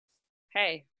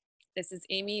Hey, this is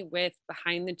Amy with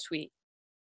Behind the Tweet.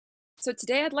 So,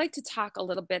 today I'd like to talk a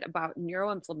little bit about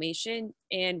neuroinflammation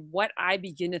and what I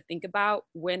begin to think about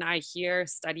when I hear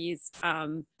studies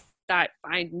that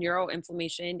find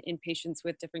neuroinflammation in patients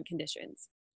with different conditions.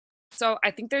 So,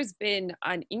 I think there's been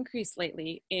an increase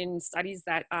lately in studies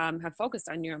that have focused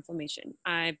on neuroinflammation.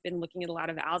 I've been looking at a lot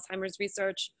of Alzheimer's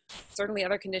research, certainly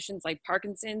other conditions like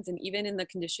Parkinson's, and even in the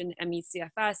condition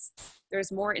ME/CFS,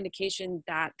 there's more indication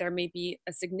that there may be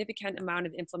a significant amount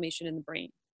of inflammation in the brain.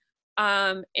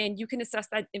 And you can assess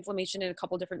that inflammation in a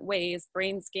couple different ways: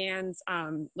 brain scans,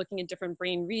 looking at different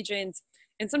brain regions,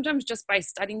 and sometimes just by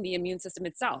studying the immune system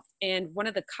itself. And one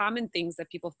of the common things that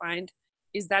people find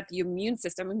is that the immune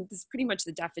system, and this is pretty much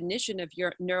the definition of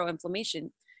your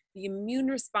neuroinflammation, the immune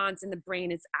response in the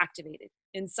brain is activated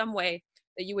in some way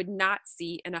that you would not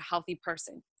see in a healthy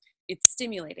person. It's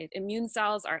stimulated. Immune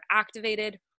cells are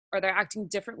activated, or they're acting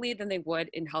differently than they would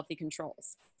in healthy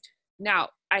controls.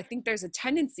 Now, I think there's a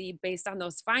tendency based on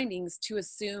those findings to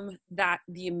assume that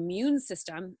the immune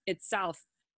system itself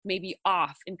may be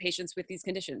off in patients with these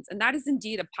conditions. And that is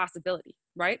indeed a possibility,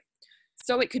 right?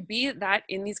 So it could be that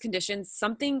in these conditions,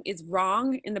 something is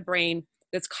wrong in the brain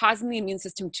that's causing the immune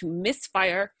system to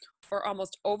misfire or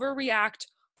almost overreact,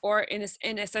 or in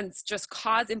a sense, just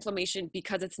cause inflammation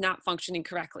because it's not functioning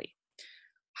correctly.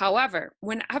 However,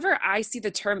 whenever I see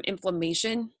the term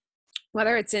inflammation,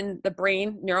 whether it's in the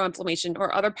brain, neuroinflammation,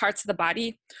 or other parts of the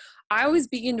body, I always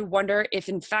begin to wonder if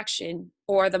infection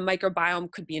or the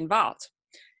microbiome could be involved.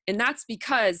 And that's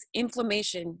because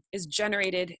inflammation is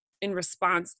generated in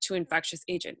response to infectious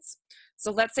agents.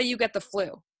 So let's say you get the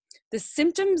flu. The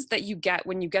symptoms that you get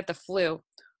when you get the flu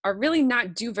are really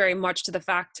not due very much to the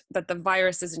fact that the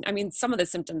virus isn't, I mean, some of the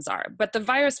symptoms are, but the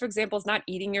virus, for example, is not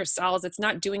eating your cells. It's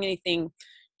not doing anything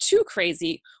too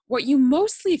crazy. What you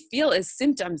mostly feel as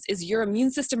symptoms is your immune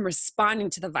system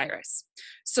responding to the virus.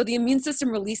 So the immune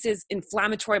system releases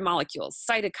inflammatory molecules,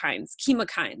 cytokines,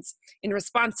 chemokines, in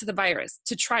response to the virus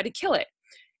to try to kill it.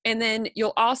 And then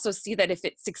you'll also see that if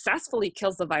it successfully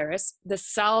kills the virus, the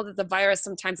cell that the virus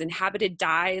sometimes inhabited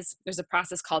dies. There's a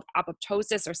process called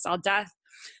apoptosis, or cell death.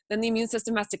 Then the immune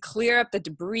system has to clear up the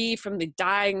debris from the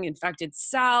dying infected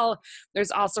cell. There's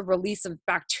also release of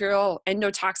bacterial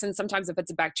endotoxins. Sometimes if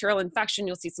it's a bacterial infection,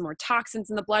 you'll see some more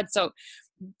toxins in the blood. So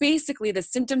basically the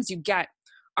symptoms you get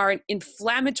are an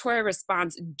inflammatory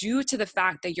response due to the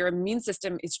fact that your immune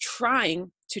system is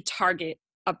trying to target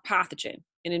a pathogen,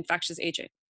 an infectious agent.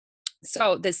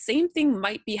 So the same thing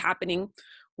might be happening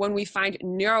when we find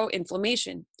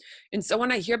neuroinflammation. And so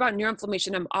when I hear about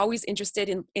neuroinflammation, I'm always interested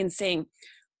in saying,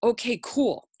 okay,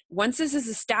 cool. Once this is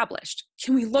established,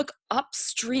 can we look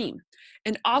upstream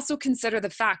and also consider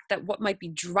the fact that what might be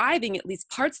driving at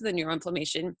least parts of the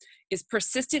neuroinflammation is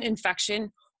persistent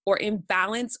infection or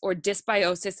imbalance or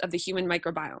dysbiosis of the human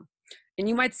microbiome? And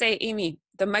you might say, Amy,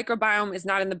 the microbiome is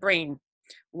not in the brain.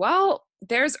 Well,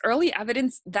 there's early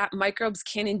evidence that microbes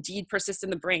can indeed persist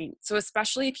in the brain. So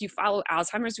especially if you follow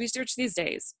Alzheimer's research these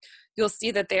days, you'll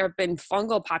see that there have been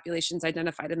fungal populations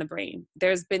identified in the brain.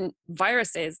 There's been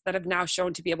viruses that have now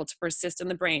shown to be able to persist in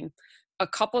the brain. A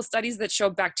couple studies that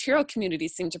show bacterial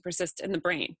communities seem to persist in the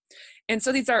brain. And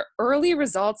so these are early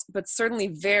results, but certainly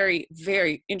very,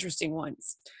 very interesting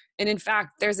ones. And in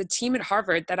fact, there's a team at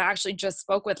Harvard that I actually just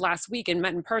spoke with last week and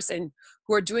met in person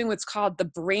who are doing what's called the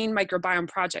Brain Microbiome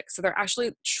Project. So they're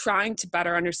actually trying to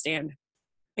better understand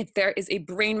if there is a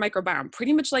brain microbiome,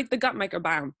 pretty much like the gut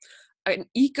microbiome, an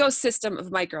ecosystem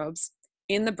of microbes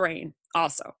in the brain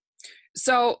also.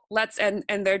 So and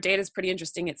their data is pretty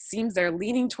interesting. It seems they're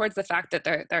leaning towards the fact that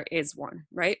there is one,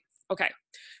 right? Okay.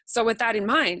 So with that in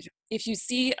mind, if you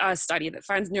see a study that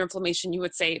finds neuroinflammation, you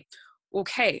would say,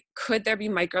 okay, could there be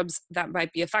microbes that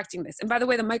might be affecting this? And by the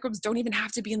way, the microbes don't even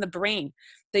have to be in the brain.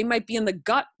 They might be in the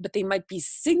gut, but they might be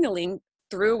signaling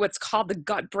through what's called the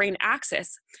gut-brain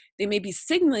axis. They may be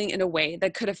signaling in a way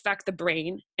that could affect the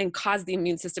brain and cause the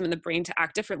immune system in the brain to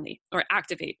act differently or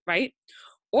activate, right?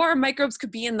 Or microbes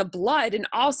could be in the blood and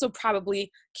also probably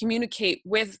communicate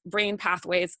with brain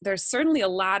pathways. There's certainly a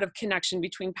lot of connection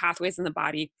between pathways in the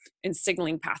body and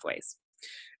signaling pathways.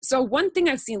 So one thing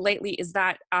I've seen lately is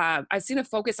that I've seen a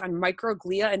focus on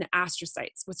microglia and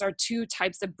astrocytes, which are two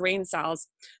types of brain cells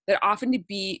that often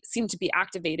seem to be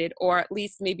activated, or at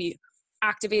least maybe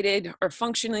activated or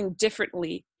functioning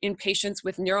differently in patients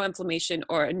with neuroinflammation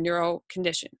or a neuro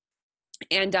condition.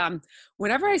 And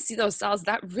whenever I see those cells,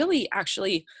 that really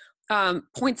actually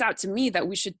points out to me that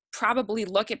we should probably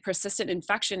look at persistent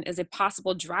infection as a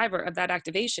possible driver of that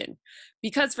activation.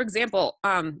 Because, for example,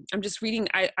 I'm just reading,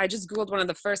 I just Googled one of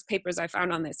the first papers I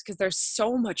found on this because there's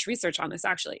so much research on this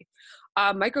actually.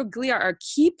 Microglia are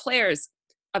key players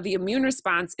of the immune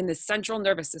response in the central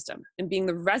nervous system, and being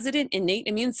the resident innate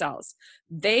immune cells,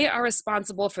 they are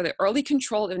responsible for the early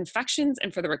control of infections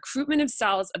and for the recruitment of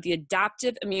cells of the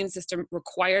adaptive immune system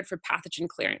required for pathogen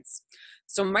clearance.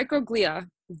 So microglia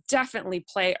definitely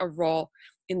play a role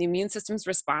in the immune system's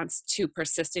response to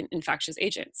persistent infectious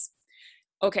agents.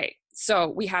 Okay, so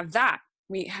we have that.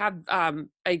 We have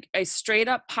a straight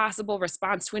up possible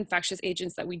response to infectious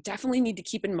agents that we definitely need to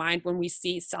keep in mind when we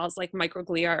see cells like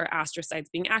microglia or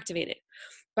astrocytes being activated.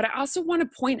 But I also want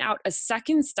to point out a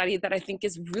second study that I think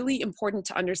is really important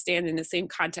to understand in the same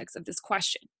context of this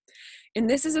question. And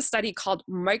this is a study called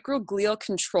Microglial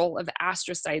Control of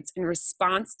Astrocytes in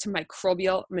Response to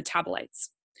Microbial Metabolites.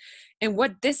 And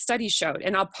what this study showed,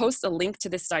 and I'll post a link to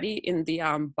this study in the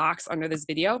box under this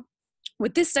video,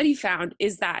 what this study found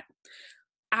is that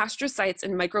astrocytes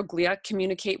and microglia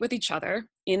communicate with each other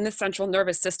in the central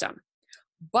nervous system.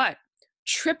 But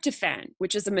tryptophan,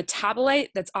 which is a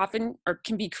metabolite that's often or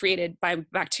can be created by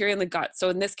bacteria in the gut. So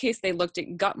in this case, they looked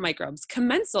at gut microbes,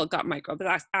 commensal gut microbes,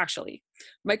 actually.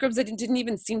 Microbes that didn't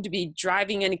even seem to be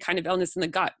driving any kind of illness in the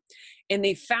gut. And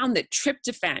they found that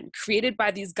tryptophan created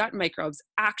by these gut microbes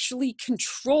actually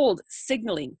controlled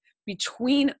signaling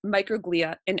between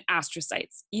microglia and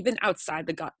astrocytes, even outside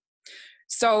the gut.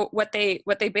 So what they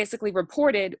basically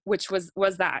reported, which was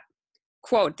that,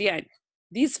 quote, the end,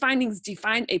 these findings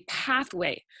define a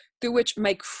pathway through which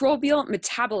microbial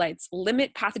metabolites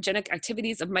limit pathogenic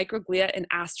activities of microglia and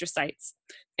astrocytes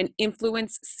and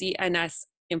influence CNS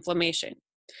inflammation.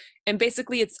 And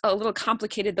basically, it's a little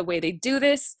complicated the way they do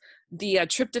this. The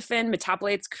tryptophan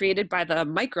metabolites created by the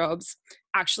microbes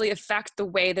actually affect the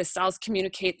way the cells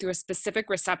communicate through a specific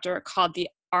receptor called the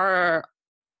aryl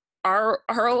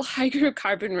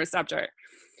hydrocarbon receptor,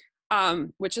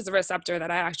 which is a receptor that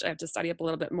I actually have to study up a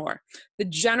little bit more. The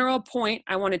general point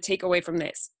I want to take away from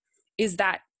this is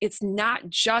that it's not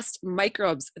just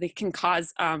microbes that can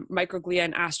cause microglia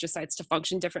and astrocytes to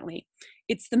function differently.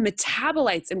 It's the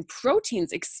metabolites and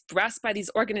proteins expressed by these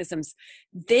organisms.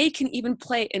 They can even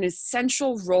play an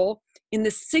essential role in the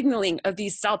signaling of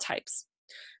these cell types.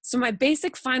 So my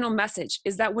basic final message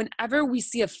is that whenever we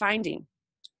see a finding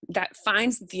that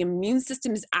finds that the immune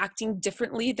system is acting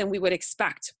differently than we would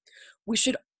expect, we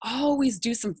should always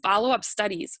do some follow-up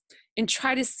studies and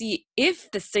try to see if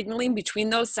the signaling between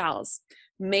those cells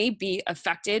may be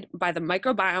affected by the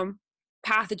microbiome,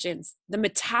 pathogens, the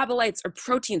metabolites or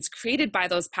proteins created by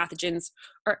those pathogens,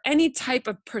 or any type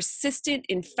of persistent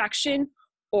infection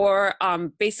or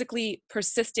basically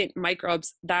persistent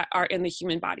microbes that are in the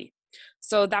human body.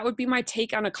 So that would be my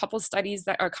take on a couple studies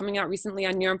that are coming out recently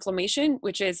on neuroinflammation,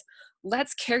 which is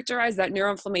let's characterize that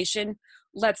neuroinflammation.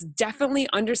 Let's definitely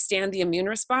understand the immune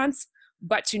response,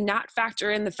 but to not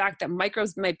factor in the fact that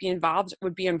microbes might be involved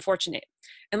would be unfortunate.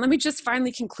 And let me just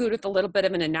finally conclude with a little bit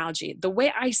of an analogy. The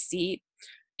way I see,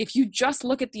 if you just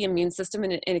look at the immune system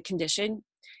in a condition,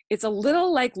 it's a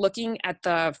little like looking at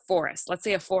the forest, let's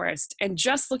say a forest, and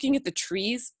just looking at the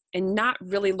trees and not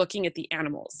really looking at the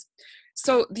animals.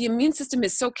 So the immune system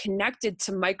is so connected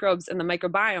to microbes and the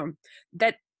microbiome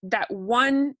that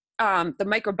the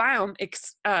microbiome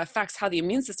affects how the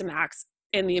immune system acts,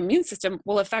 and the immune system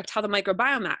will affect how the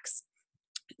microbiome acts.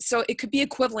 So it could be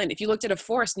equivalent if you looked at a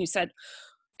forest and you said,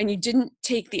 and you didn't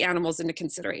take the animals into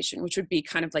consideration, which would be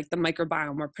kind of like the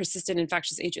microbiome or persistent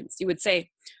infectious agents. You would say,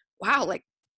 wow, like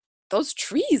those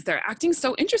trees, they're acting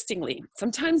so interestingly.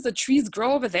 Sometimes the trees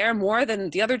grow over there more than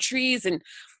the other trees, and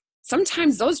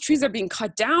sometimes those trees are being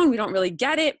cut down. We don't really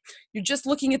get it. You're just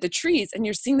looking at the trees and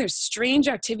you're seeing there's strange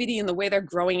activity in the way they're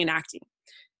growing and acting.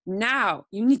 Now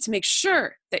you need to make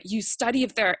sure that you study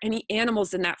if there are any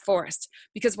animals in that forest,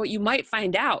 because what you might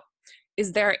find out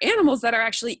is there are animals that are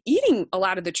actually eating a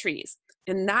lot of the trees.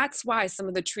 And that's why some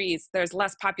of the trees, there's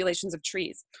less populations of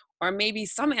trees. Or maybe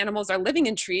some animals are living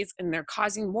in trees and they're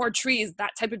causing more trees,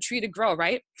 that type of tree to grow,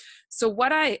 right? So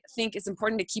what I think is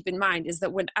important to keep in mind is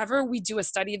that whenever we do a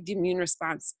study of the immune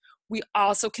response, we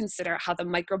also consider how the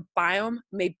microbiome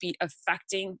may be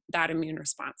affecting that immune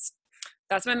response.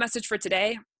 That's my message for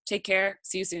today. Take care.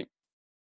 See you soon.